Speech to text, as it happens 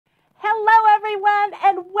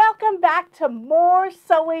back to more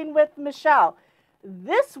Sewing with Michele.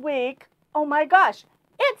 This week, oh my gosh,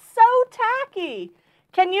 it's so tacky.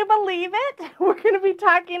 Can you believe it? We're going to be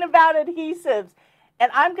talking about adhesives,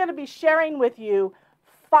 and I'm going to be sharing with you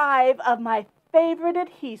 5 of my favorite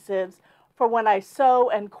adhesives for when I sew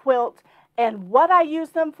and quilt and what I use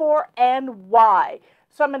them for and why.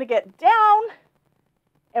 So I'm going to get down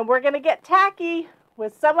and we're going to get tacky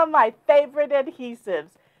with some of my favorite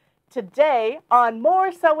adhesives today on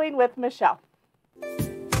More Sewing with Michele.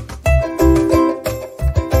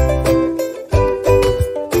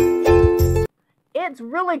 It's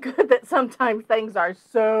really good that sometimes things are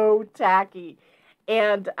so tacky,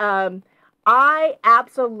 and I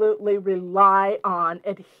absolutely rely on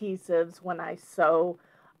adhesives when I sew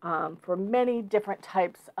for many different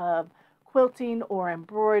types of quilting or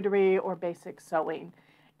embroidery or basic sewing.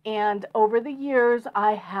 And over the years,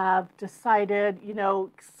 I have decided,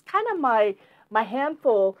 it's kind of my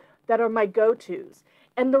handful that are my go-tos.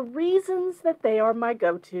 And the reasons that they are my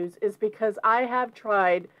go-tos is because I have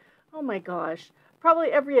tried, oh my gosh,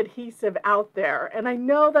 probably every adhesive out there. And I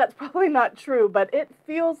know that's probably not true, but it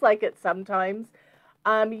feels like it sometimes.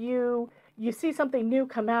 You see something new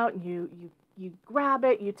come out and you grab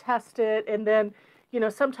it, you test it, and then,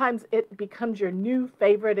 sometimes it becomes your new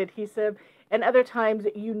favorite adhesive. And other times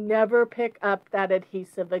you never pick up that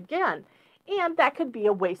adhesive again. And that could be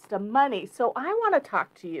a waste of money. So I want to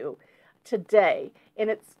talk to you today.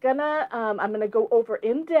 And I'm gonna go over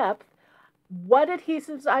in depth what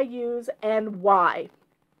adhesives I use and why.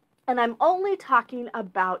 And I'm only talking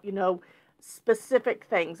about, specific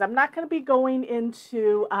things. I'm not going to be going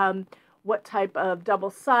into what type of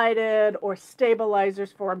double-sided or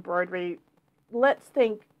stabilizers for embroidery. Let's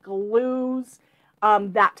think glues,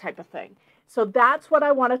 that type of thing. So that's what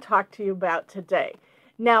I want to talk to you about today.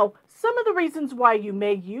 Now, some of the reasons why you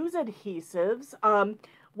may use adhesives.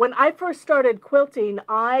 When I first started quilting,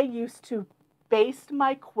 I used to baste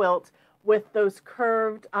my quilt with those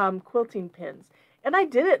curved quilting pins. And I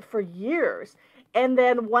did it for years. And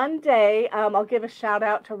then one day, I'll give a shout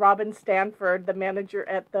out to Robin Stanford, the manager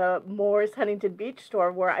at the Moore's Huntington Beach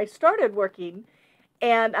store where I started working.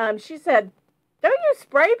 And she said, "Don't you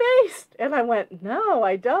spray baste?" And I went, "No,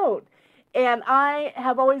 I don't." And I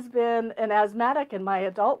have always been an asthmatic in my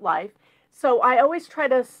adult life, so I always try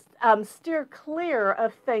to steer clear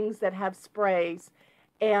of things that have sprays.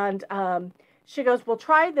 And she goes, "Well,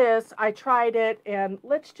 try this." I tried it, and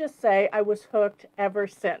let's just say I was hooked ever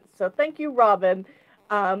since. So thank you, Robin,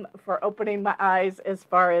 for opening my eyes as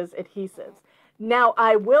far as adhesives. Now,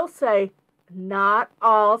 I will say not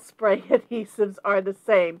all spray adhesives are the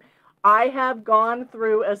same. I have gone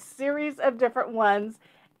through a series of different ones,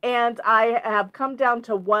 and I have come down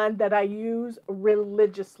to one that I use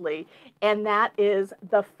religiously, and that is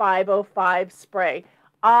the 505 spray.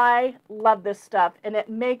 I love this stuff, and it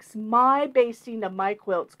makes my basting of my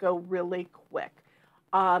quilts go really quick.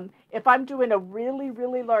 If I'm doing a really,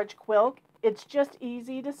 really large quilt, it's just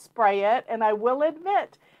easy to spray it, and I will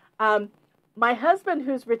admit, my husband,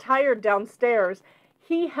 who's retired downstairs,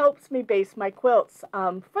 he helps me baste my quilts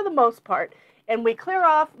for the most part. And we clear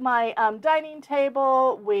off my dining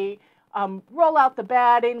table, we roll out the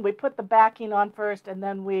batting, we put the backing on first, and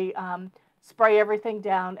then we spray everything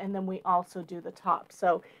down, and then we also do the top.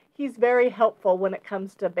 So he's very helpful when it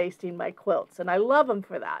comes to basting my quilts, and I love him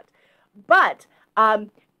for that. But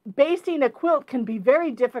basting a quilt can be very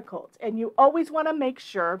difficult, and you always want to make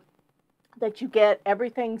sure that you get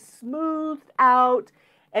everything smoothed out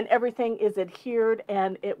and everything is adhered,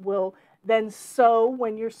 and it will then sew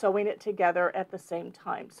when you're sewing it together at the same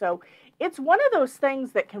time. So it's one of those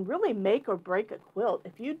things that can really make or break a quilt.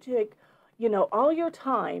 If you take, all your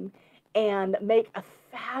time and make a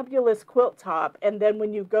fabulous quilt top, and then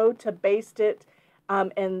when you go to baste it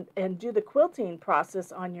and do the quilting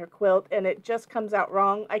process on your quilt and it just comes out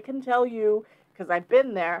wrong, I can tell you, because I've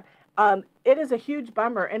been there, it is a huge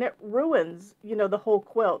bummer, and it ruins, the whole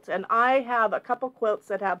quilt. And I have a couple quilts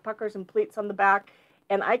that have puckers and pleats on the back,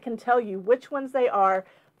 and I can tell you which ones they are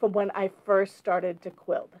from when I first started to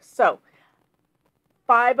quilt. So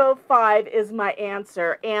 505 is my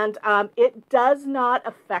answer, and it does not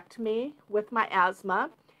affect me with my asthma.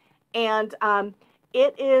 And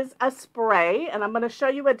it is a spray, and I'm going to show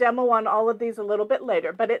you a demo on all of these a little bit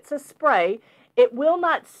later, but it's a spray. It will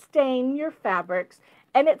not stain your fabrics,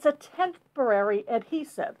 and it's a temporary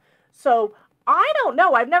adhesive. So I don't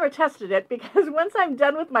know. I've never tested it because once I'm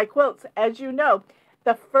done with my quilts, as you know,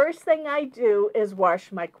 the first thing I do is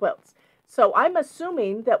wash my quilts. So I'm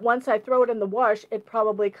assuming that once I throw it in the wash, it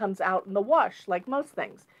probably comes out in the wash, like most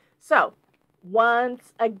things. So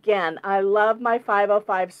once again, I love my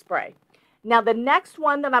 505 spray. Now, the next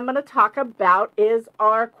one that I'm going to talk about is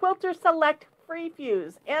our Quilter Select Free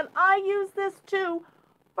Fuse. And I use this too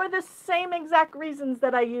for the same exact reasons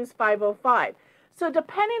that I use 505. So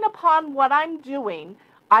depending upon what I'm doing,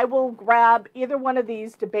 I will grab either one of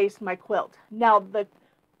these to base my quilt. Now, the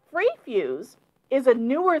Free Fuse is a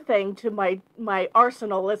newer thing to my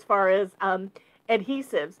arsenal as far as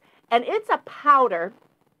adhesives. And it's a powder,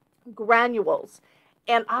 granules.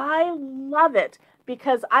 And I love it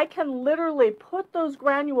because I can literally put those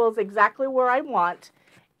granules exactly where I want,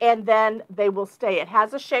 and then they will stay. It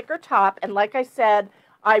has a shaker top, and like I said,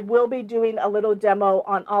 I will be doing a little demo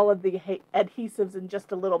on all of the adhesives in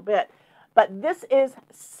just a little bit. But this is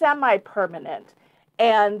semi-permanent,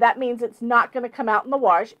 and that means it's not going to come out in the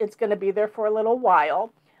wash. It's going to be there for a little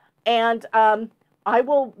while. And I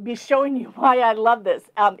will be showing you why I love this.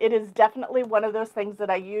 It is definitely one of those things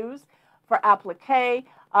that I use for applique.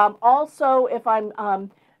 Also, if I'm,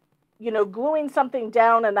 gluing something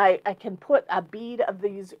down and I can put a bead of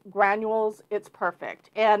these granules, it's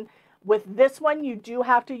perfect. And with this one, you do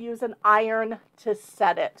have to use an iron to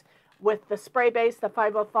set it. With the spray base, the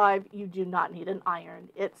 505, you do not need an iron.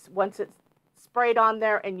 Once it's sprayed on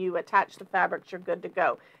there and you attach the fabrics, you're good to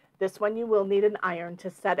go. This one, you will need an iron to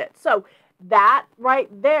set it. So that right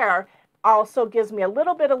there also gives me a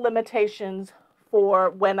little bit of limitations for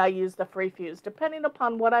when I use the Free Fuse, depending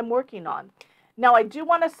upon what I'm working on. Now, I do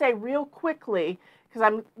want to say real quickly, because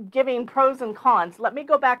I'm giving pros and cons, let me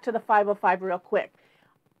go back to the 505 real quick.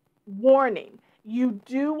 Warning, you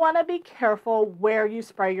do want to be careful where you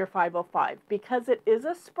spray your 505, because it is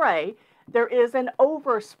a spray. There is an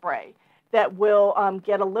overspray that will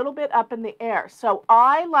get a little bit up in the air. So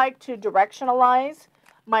I like to directionalize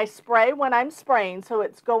my spray when I'm spraying, so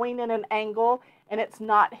it's going in an angle and it's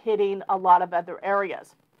not hitting a lot of other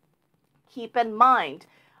areas. Keep in mind,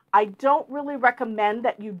 I don't really recommend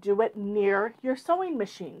that you do it near your sewing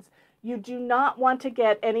machines. You do not want to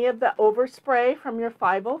get any of the overspray from your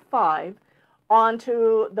 505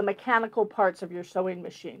 onto the mechanical parts of your sewing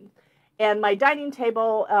machine. And my dining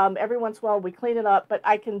table, every once in a while we clean it up, but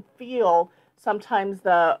I can feel sometimes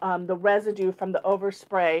the residue from the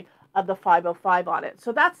overspray of the 505 on it.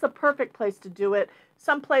 So that's the perfect place to do it.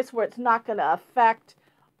 Some place where it's not going to affect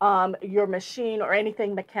your machine or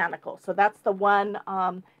anything mechanical. So that's the one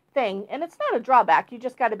thing. And it's not a drawback. You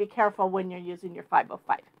just got to be careful when you're using your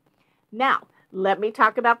 505. Now, let me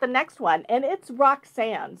talk about the next one, and it's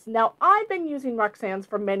Roxanne's. Now, I've been using Roxanne's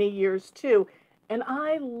for many years too, and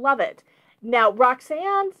I love it. Now,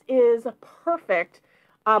 Roxanne's is perfect.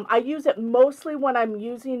 I use it mostly when I'm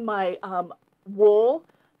using my wool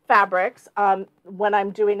fabrics, when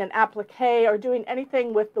I'm doing an applique or doing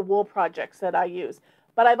anything with the wool projects that I use.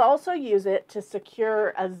 But I've also used it to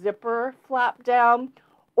secure a zipper flap down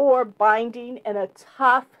or binding in a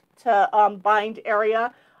tough to bind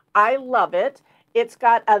area. I love it. It's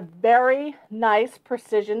got a very nice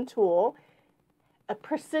precision tool, a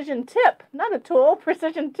precision tip, not a tool,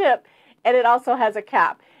 precision tip, and it also has a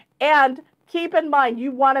cap. And keep in mind,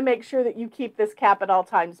 you want to make sure that you keep this cap at all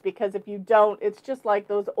times, because if you don't, it's just like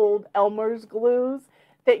those old Elmer's glues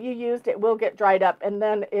that you used. It will get dried up, and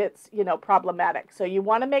then it's, problematic. So you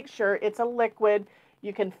want to make sure it's a liquid.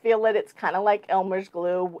 You can feel it. It's kind of like Elmer's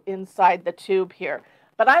glue inside the tube here.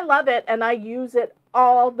 But I love it, and I use it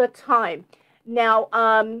all the time. Now,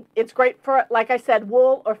 it's great for, like I said,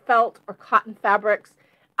 wool or felt or cotton fabrics.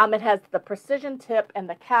 It has the precision tip and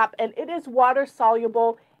the cap, and it is water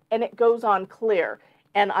soluble, and it goes on clear.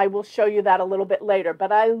 And I will show you that a little bit later.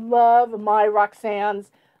 But I love my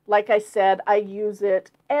Roxanne's. Like I said, I use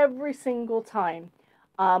it every single time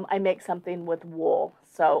I make something with wool.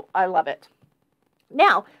 So I love it.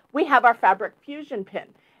 Now, we have our fabric fusion pin.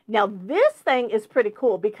 Now, this thing is pretty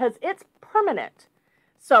cool because it's permanent.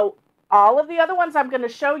 So all of the other ones I'm going to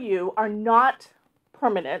show you are not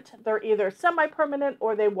permanent. They're either semi-permanent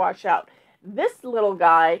or they wash out. This little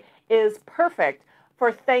guy is perfect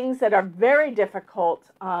for things that are very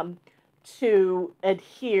difficult to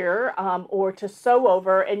adhere or to sew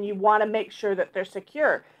over, and you want to make sure that they're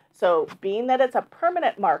secure. So being that it's a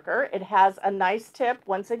permanent marker, it has a nice tip,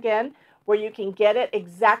 once again, where you can get it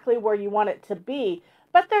exactly where you want it to be.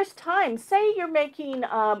 But there's times, say you're making,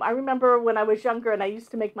 I remember when I was younger and I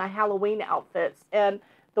used to make my Halloween outfits, and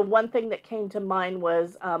the one thing that came to mind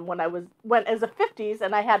was when I went as a 50s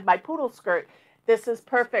and I had my poodle skirt. This is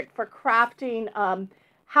perfect for crafting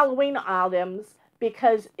Halloween items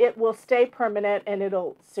because it will stay permanent and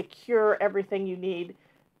it'll secure everything you need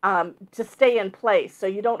to stay in place, so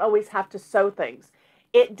you don't always have to sew things.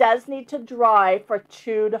 It does need to dry for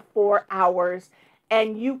 2 to 4 hours,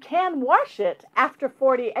 and you can wash it after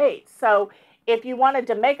 48. So If you wanted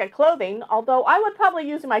to make a clothing, although I would probably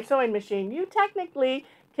use my sewing machine, you technically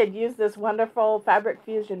could use this wonderful fabric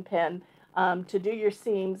fusion pen to do your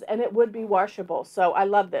seams, and it would be washable. So I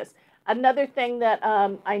love this. Another thing that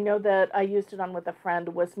I know that I used it on with a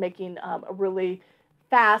friend was making a really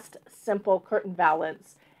fast, simple curtain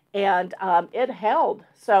valance, and it held.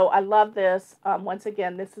 So I love this. Once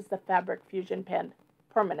again, this is the Fabric Fusion Pen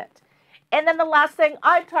Permanent. And then the last thing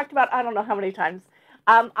I've talked about, I don't know how many times,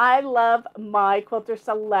 I love my Quilter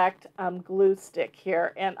Select glue stick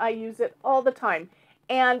here, and I use it all the time.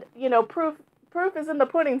 And, you know, proof is in the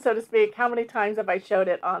pudding, so to speak. How many times have I showed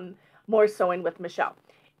it on More Sewing with Michele?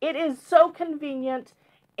 It is so convenient,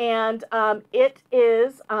 and it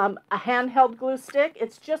is a handheld glue stick.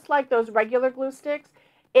 It's just like those regular glue sticks.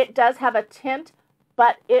 It does have a tint,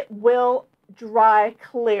 but it will dry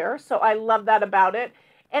clear, so I love that about it.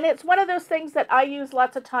 And it's one of those things that I use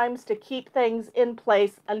lots of times to keep things in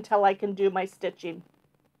place until I can do my stitching.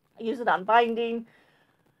 I use it on binding.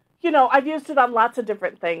 You know, I've used it on lots of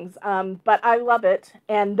different things, but I love it.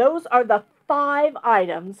 And those are the 5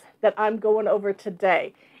 items that I'm going over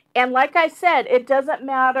today. And like I said, it doesn't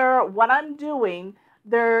matter what I'm doing.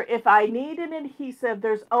 If I need an adhesive,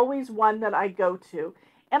 there's always one that I go to.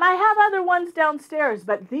 And I have other ones downstairs,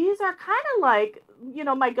 but these are kind of like, you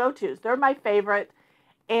know, my go-tos. They're my favorite.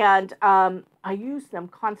 And I use them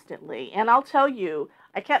constantly. And I'll tell you,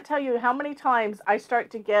 I can't tell you how many times I start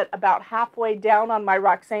to get about halfway down on my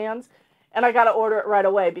Roxanne's, and I got to order it right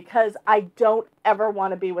away because I don't ever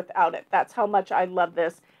want to be without it. That's how much I love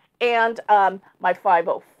this. And my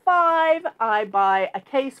 505, I buy a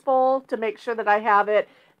case full to make sure that I have it.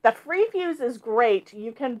 The Free Fuse is great.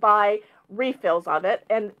 You can buy refills of it,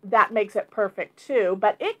 and that makes it perfect too.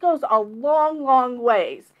 But it goes a long, long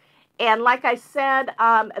ways. And like I said,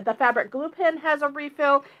 the fabric glue pen has a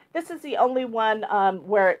refill. This is the only one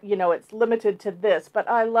where, you know, it's limited to this, but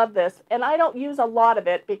I love this. And I don't use a lot of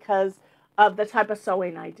it because of the type of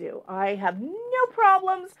sewing I do. I have no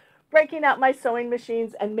problems breaking out my sewing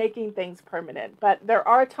machines and making things permanent. But there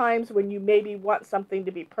are times when you maybe want something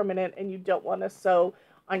to be permanent and you don't want to sew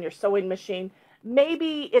on your sewing machine.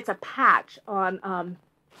 Maybe it's a patch on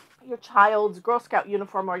your child's Girl Scout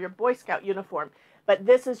uniform or your Boy Scout uniform. But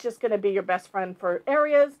this is just going to be your best friend for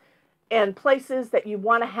areas and places that you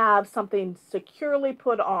want to have something securely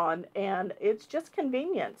put on, and it's just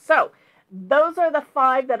convenient. So those are the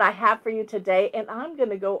 5 that I have for you today, and I'm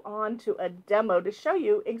going to go on to a demo to show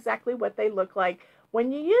you exactly what they look like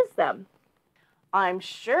when you use them. I'm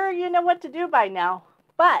sure you know what to do by now,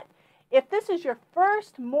 but if this is your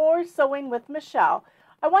first More Sewing with Michele,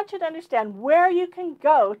 I want you to understand where you can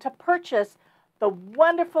go to purchase the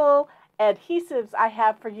wonderful adhesives I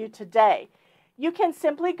have for you today. You can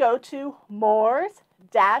simply go to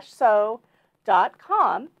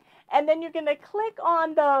mores-sew.com, and then you're going to click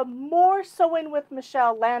on the More Sewing with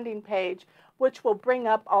Michele landing page, which will bring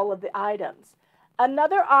up all of the items.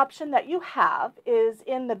 Another option that you have is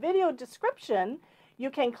in the video description.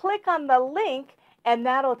 You can click on the link, and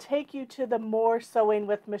that'll take you to the More Sewing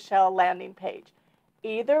with Michele landing page.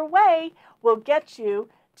 Either way will get you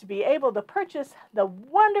to be able to purchase the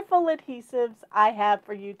wonderful adhesives I have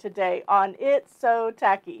for you today on It's So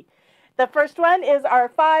Tacky. The first one is our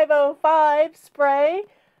 505 spray.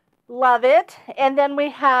 Love it. And then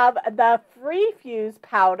we have the Free Fuse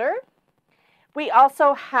powder. We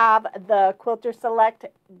also have the Quilter Select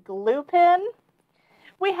glue pen.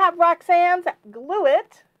 We have Roxanne's Glue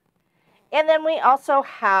It. And then we also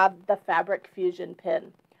have the Fabric Fusion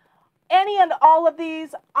pen. Any and all of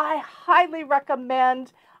these, I highly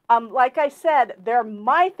recommend. Like I said, they're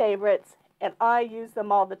my favorites, and I use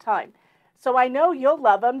them all the time. So I know you'll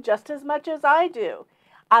love them just as much as I do.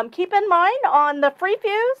 Keep in mind on the Free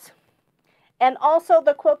Fuse and also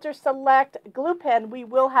the Quilter Select glue pen, we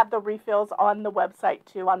will have the refills on the website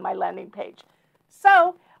too on my landing page.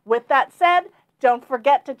 So with that said, don't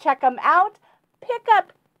forget to check them out. Pick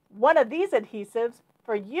up one of these adhesives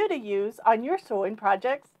for you to use on your sewing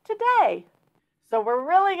projects today. So we're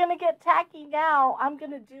really going to get tacky now. I'm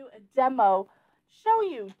going to do a demo, show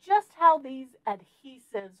you just how these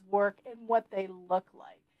adhesives work and what they look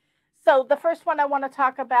like. So the first one I want to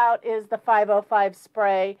talk about is the 505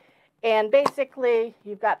 spray. And basically,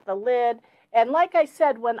 you've got the lid. And like I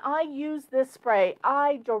said, when I use this spray,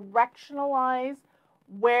 I directionalize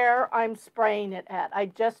where I'm spraying it at. I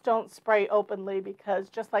just don't spray openly because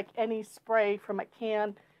just like any spray from a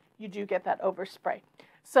can, you do get that overspray.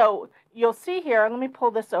 So you'll see here, let me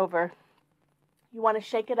pull this over. You want to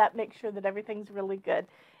shake it up, make sure that everything's really good,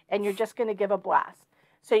 and you're just going to give a blast.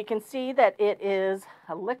 So you can see that it is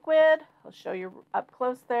a liquid. I'll show you up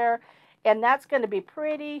close there, and that's going to be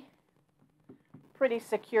pretty pretty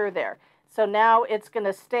secure there. So now it's going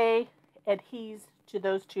to stay adhesed to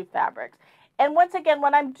those two fabrics. And once again,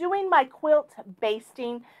 when I'm doing my quilt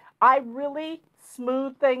basting, I really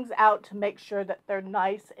smooth things out to make sure that they're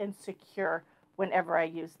nice and secure whenever I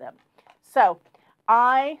use them. So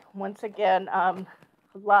I, once again,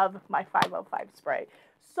 love my 505 spray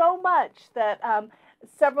so much that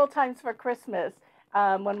several times for Christmas,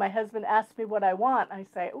 when my husband asks me what I want, I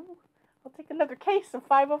say, "Ooh, I'll take another case of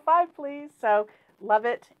 505, please." So love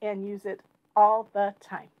it and use it all the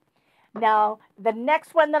time. Now, the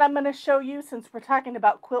next one that I'm going to show you, since we're talking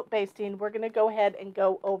about quilt basting, we're going to go ahead and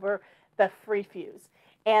go over the free fuse.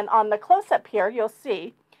 And on the close-up here, you'll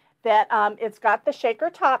see that it's got the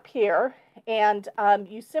shaker top here. And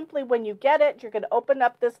you simply, when you get it, you're going to open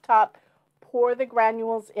up this top, pour the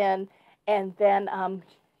granules in, and then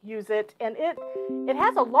use it. And it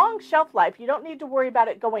has a long shelf life. You don't need to worry about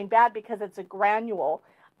it going bad because it's a granule.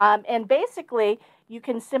 And basically, you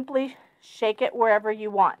can simply shake it wherever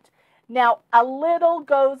you want. Now, a little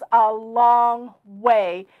goes a long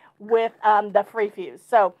way with the free fuse.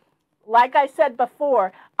 So, like I said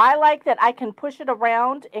before, I like that I can push it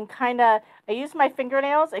around and I use my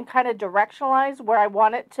fingernails and kind of directionalize where I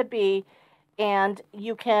want it to be. And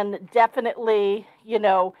you can definitely,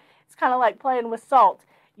 it's kind of like playing with salt.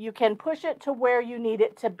 You can push it to where you need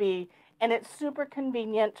it to be, and it's super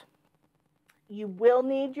convenient. You will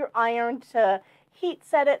need your iron to heat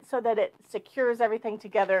set it so that it secures everything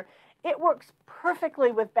together. It works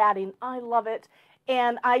perfectly with batting. I love it.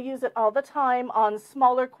 And I use it all the time on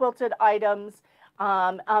smaller quilted items.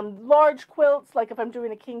 Large quilts, like if I'm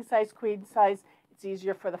doing a king size, queen size, it's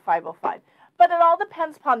easier for the 505. But it all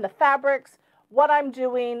depends upon the fabrics, what I'm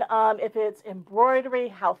doing, if it's embroidery,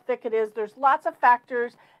 how thick it is. There's lots of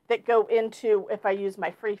factors that go into if I use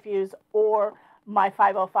my free fuse or my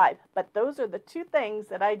 505. But those are the two things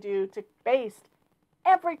that I do to baste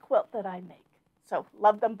every quilt that I make. So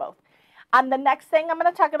love them both. The next thing I'm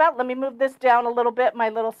going to talk about, let me move this down a little bit, my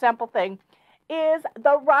little sample thing, is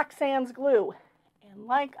the Roxanne's glue. And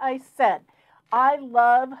like I said, I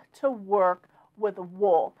love to work with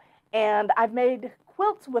wool. And I've made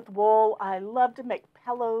quilts with wool. I love to make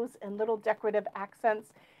pillows and little decorative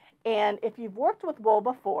accents. And if you've worked with wool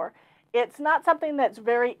before, it's not something that's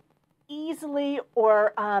very easily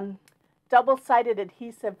or double-sided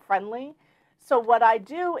adhesive friendly. So what I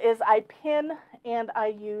do is I pin and I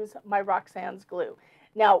use my Roxanne's glue.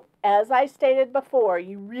 Now, as I stated before,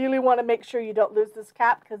 you really want to make sure you don't lose this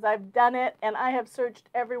cap because I've done it and I have searched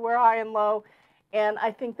everywhere high and low, and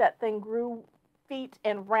I think that thing grew feet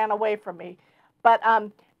and ran away from me. But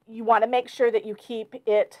you want to make sure that you keep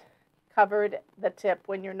it covered, the tip,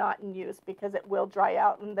 when you're not in use, because it will dry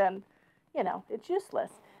out and then, it's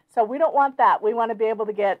useless. So we don't want that. We want to be able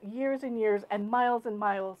to get years and years and miles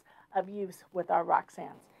of use with our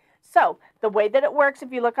Roxannes. So the way that it works,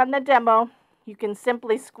 if you look on the demo, you can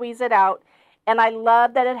simply squeeze it out. And I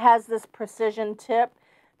love that it has this precision tip,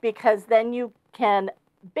 because then you can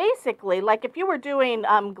basically, like if you were doing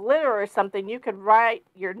glitter or something, you could write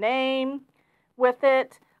your name with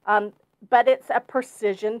it, but it's a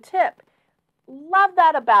precision tip. Love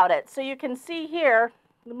that about it. So you can see here,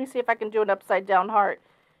 let me see if I can do an upside down heart.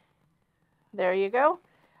 There you go.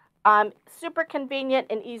 Super convenient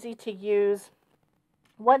and easy to use.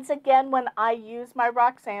 Once again, when I use my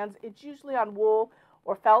Roxannes, it's usually on wool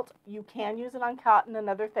or felt. You can use it on cotton and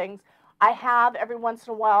other things. I have every once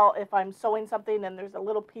in a while, if I'm sewing something and there's a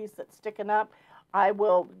little piece that's sticking up, I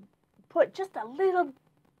will put just a little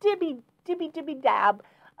dibby dab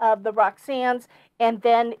of the Roxannes, and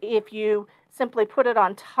then if you simply put it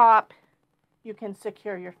on top, you can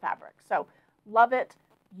secure your fabric. So love it.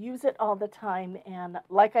 Use it all the time. And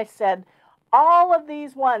like I said, all of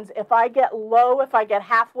these ones, if I get low, if I get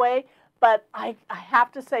halfway, but I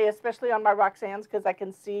have to say, especially on my Roxannes, because I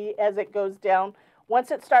can see as it goes down,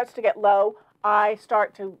 once it starts to get low, I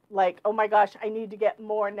start to oh my gosh, I need to get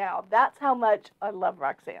more now. That's how much I love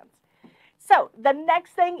Roxannes. So the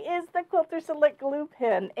next thing is the Quilter Select glue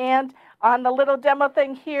pen. And on the little demo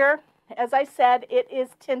thing here, as I said, it is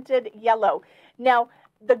tinted yellow. Now,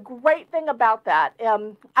 the great thing about that,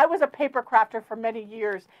 I was a paper crafter for many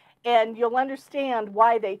years, and you'll understand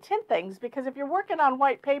why they tint things, because if you're working on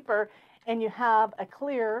white paper and you have a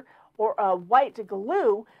clear or a white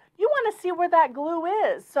glue, you want to see where that glue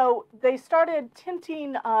is. So they started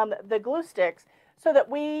tinting the glue sticks so that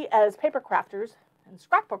we as paper crafters and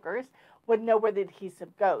scrapbookers would know where the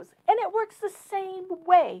adhesive goes. And it works the same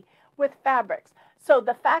way with fabrics. So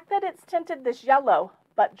the fact that it's tinted this yellow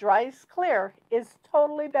but dries clear is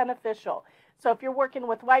totally beneficial. So if you're working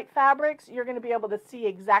with white fabrics, you're going to be able to see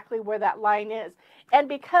exactly where that line is. And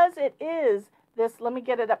because it is this, let me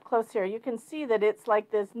get it up close here. You can see that it's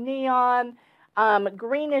like this neon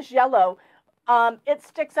greenish yellow. It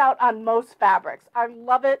sticks out on most fabrics. I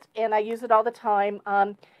love it, and I use it all the time.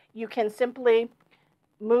 You can simply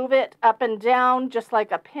move it up and down just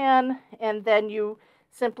like a pin, and then you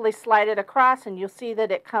simply slide it across, and you'll see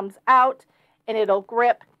that it comes out, and it'll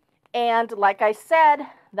grip. And like I said,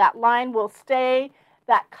 that line will stay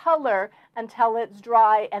that color until it's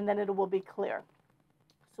dry, and then it will be clear.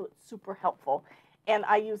 So it's super helpful. And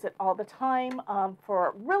I use it all the time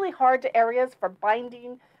for really hard areas for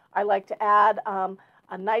binding. I like to add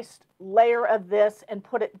a nice layer of this and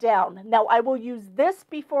put it down. Now I will use this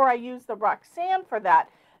before I use the Roxanne for that,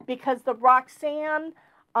 because the Roxanne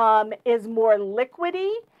is more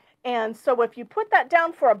liquidy. And so if you put that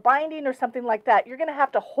down for a binding or something like that, you're going to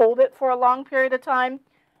have to hold it for a long period of time.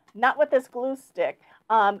 Not with this glue stick.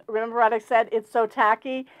 Remember what I said? It's so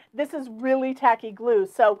tacky. This is really tacky glue.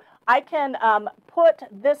 So I can put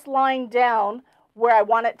this line down where I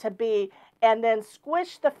want it to be and then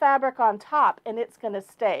squish the fabric on top, and it's going to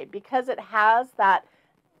stay because it has that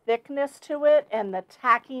thickness to it and the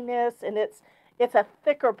tackiness, and it's a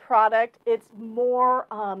thicker product. It's more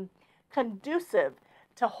conducive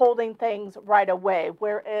to holding things right away,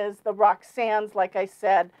 whereas the Roxanne's, like I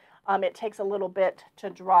said, it takes a little bit to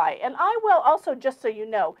dry. And I will also, just so you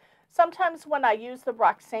know, sometimes when I use the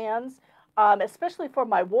Roxanne's, especially for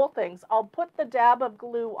my wool things, I'll put the dab of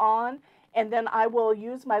glue on, and then I will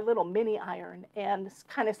use my little mini iron and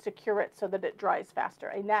kind of secure it so that it dries faster.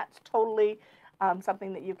 And that's totally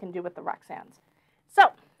something that you can do with the Roxanne's.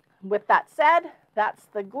 So with that said, that's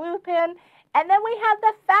the glue pin. And then we have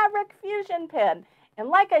the fabric fusion pin. And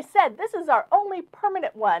like I said, this is our only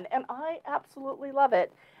permanent one, and I absolutely love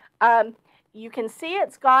it. You can see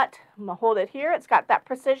it's got, I'm going to hold it here, it's got that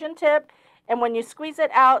precision tip, and when you squeeze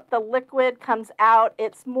it out, the liquid comes out.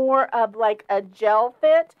 It's more of like a gel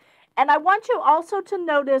fit. And I want you also to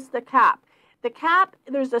notice the cap. The cap,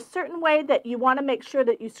 there's a certain way that you want to make sure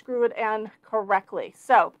that you screw it in correctly.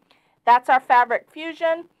 So that's our fabric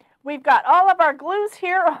fusion. We've got all of our glues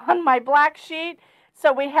here on my black sheet.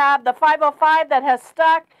 So we have the 505 that has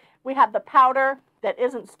stuck. We have the powder that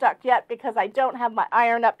isn't stuck yet because I don't have my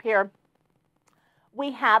iron up here.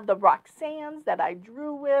 We have the Roxanne's that I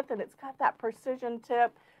drew with, and it's got that precision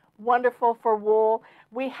tip. Wonderful for wool.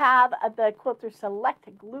 We have the Quilter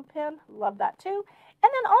Select glue pin. Love that too.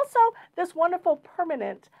 And then also this wonderful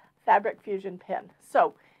permanent fabric fusion pin.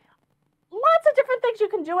 So lots of different things you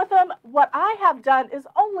can do with them. What I have done is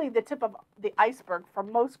only the tip of the iceberg for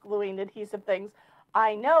most gluing adhesive things.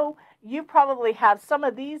 I know you probably have some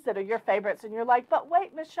of these that are your favorites, and you're like, but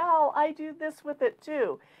wait, Michele, I do this with it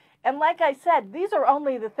too. And like I said, these are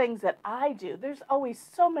only the things that I do. There's always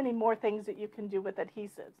so many more things that you can do with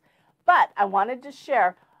adhesives. But I wanted to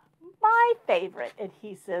share my favorite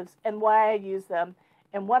adhesives and why I use them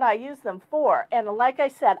and what I use them for. And like I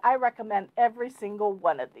said, I recommend every single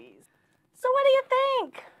one of these. So what do you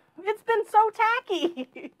think? It's been so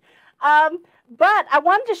tacky. But I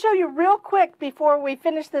wanted to show you real quick before we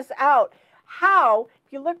finish this out how,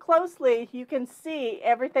 if you look closely, you can see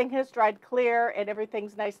everything has dried clear and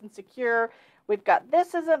everything's nice and secure. We've got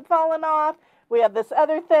this isn't falling off. We have this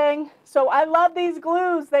other thing. So I love these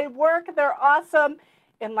glues. They work. They're awesome.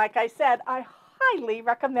 And like I said, I highly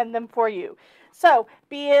recommend them for you. So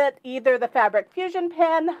be it either the Fabric Fusion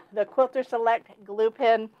Pen, the Quilter Select Glue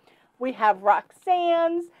Pen, we have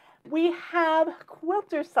Roxanne's, we have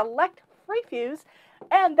Quilter Select Free Fuse,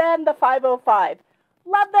 and then the 505.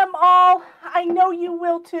 Love them all. I know you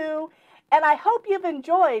will too. And I hope you've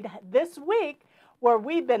enjoyed this week where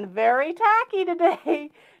we've been very tacky today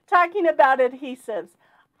talking about adhesives.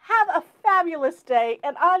 Have a fabulous day,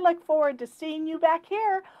 and I look forward to seeing you back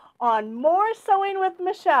here on More Sewing with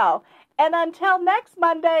Michele. And until next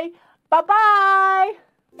Monday, bye-bye.